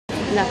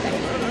Nothing.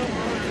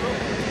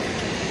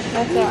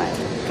 That's alright.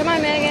 Come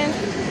on, Megan.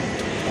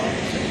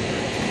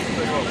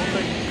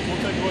 We'll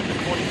take a look at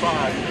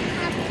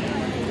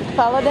 25.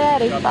 Follow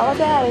Daddy. Follow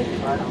Daddy.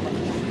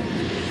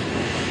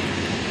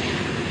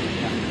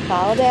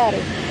 Follow Daddy.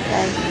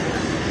 Okay.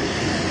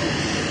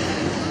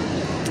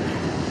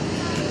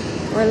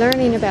 We're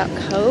learning about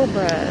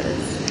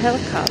Cobras,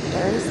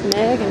 helicopters.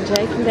 Meg and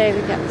Jake and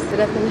David got to sit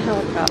up in the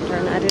helicopter,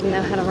 and I didn't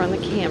know how to run the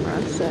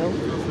camera, so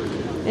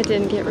it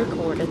didn't get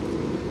recorded.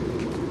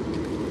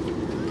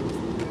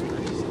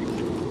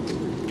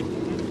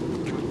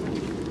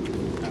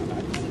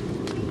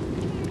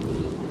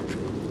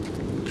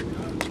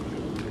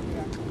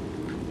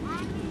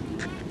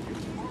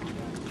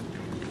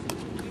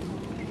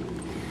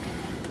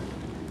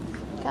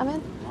 Come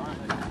in. Alright,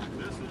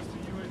 this is the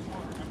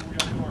UH-1. Remember, we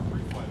got to do our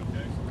pre-flight,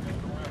 okay? So we're going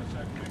to go around and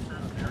check and make sure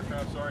that the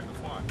aircraft's alright to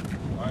fly.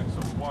 Alright, so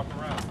we'll walk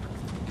around,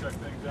 check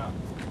things out.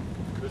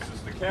 This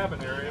is the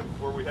cabin area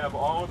where we have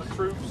all of the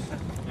troops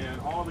and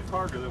all the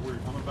cargo that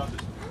I'm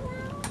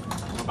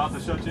about to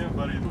shut you in,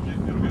 buddy.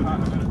 It'll get hot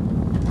in a minute.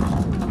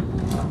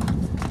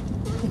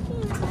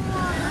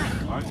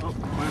 Alright, so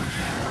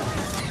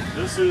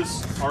this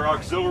is our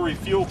auxiliary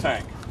fuel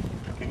tank.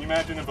 Can you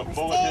imagine if a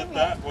bullet hit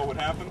that, what would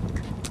happen?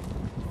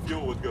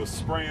 Fuel would go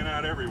spraying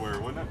out everywhere,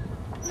 wouldn't it?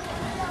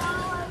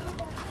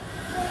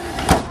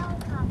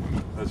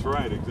 That's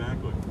right,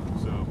 exactly.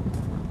 So,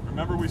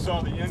 remember we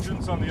saw the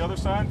engines on the other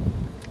side?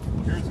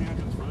 Here's the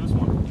engines for this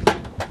one.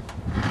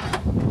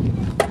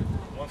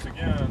 Once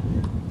again,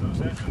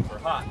 those engines are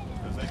hot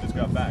because they just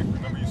got back.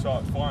 Remember you saw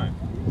it flying.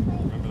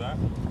 Remember that?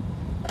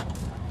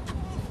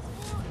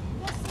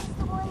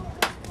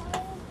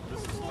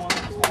 This is the one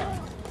that's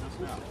flying just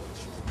now.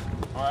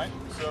 Alright,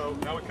 so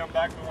now we come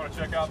back and we want to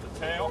check out the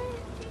tail.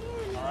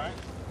 Alright,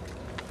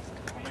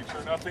 we'll make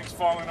sure nothing's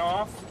falling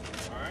off.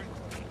 Alright,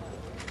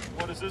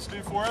 what does this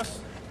do for us?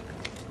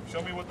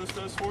 Show me what this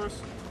does for us.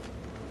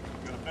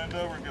 You're going to bend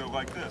over and go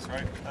like this,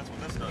 right? That's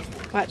what this does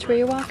for us. Watch where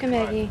you're walking,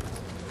 Maggie.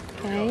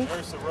 Okay.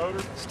 There's the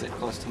rotor. Stick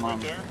close to Mom.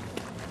 Right there.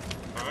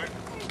 Alright,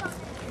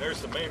 and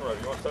there's the main rotor.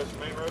 You want to touch the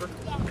main rotor?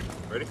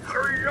 Ready?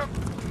 Hurry up!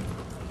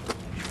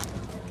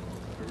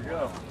 Here we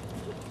go.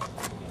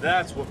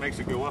 That's what makes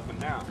it go up and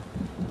down.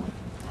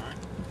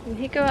 Can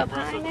he go up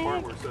Press high that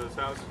part now? where it says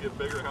houses get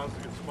bigger, houses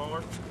get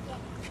smaller.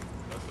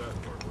 That's that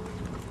part.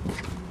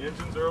 The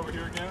engines are over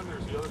here again.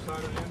 There's the other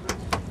side of the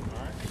engines.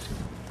 Alright.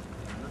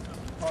 And this is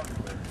the target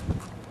area.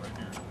 Right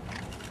here.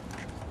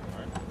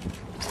 Alright.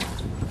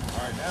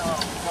 Alright, now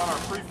we've got our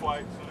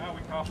pre-flight, so now we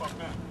can hop up in.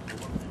 You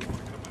want to get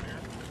up in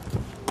here?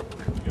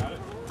 You got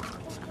it?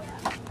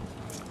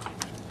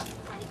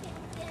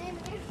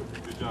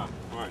 Good job.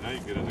 Alright, now you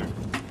can get in there.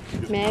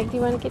 Meg, do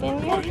you want to get in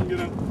Come on, there? you can get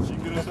in. You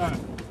can get inside.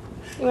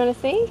 You want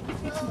to see?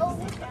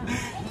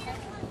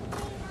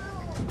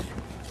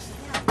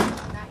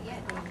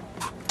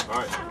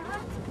 Alright.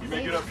 You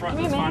make it up front.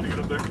 Come That's here, fine to get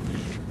up there.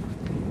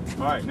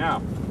 Alright,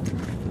 now.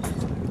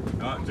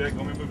 Jake,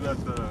 let me move that.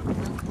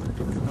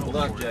 Hold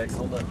up, Jake.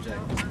 Hold up, Jake.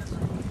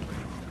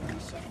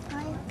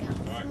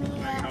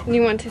 Alright.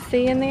 You want to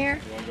see in there?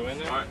 You want to go in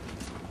there? Alright.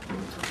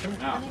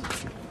 Now.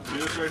 See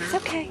this right here? It's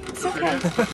okay. It's okay.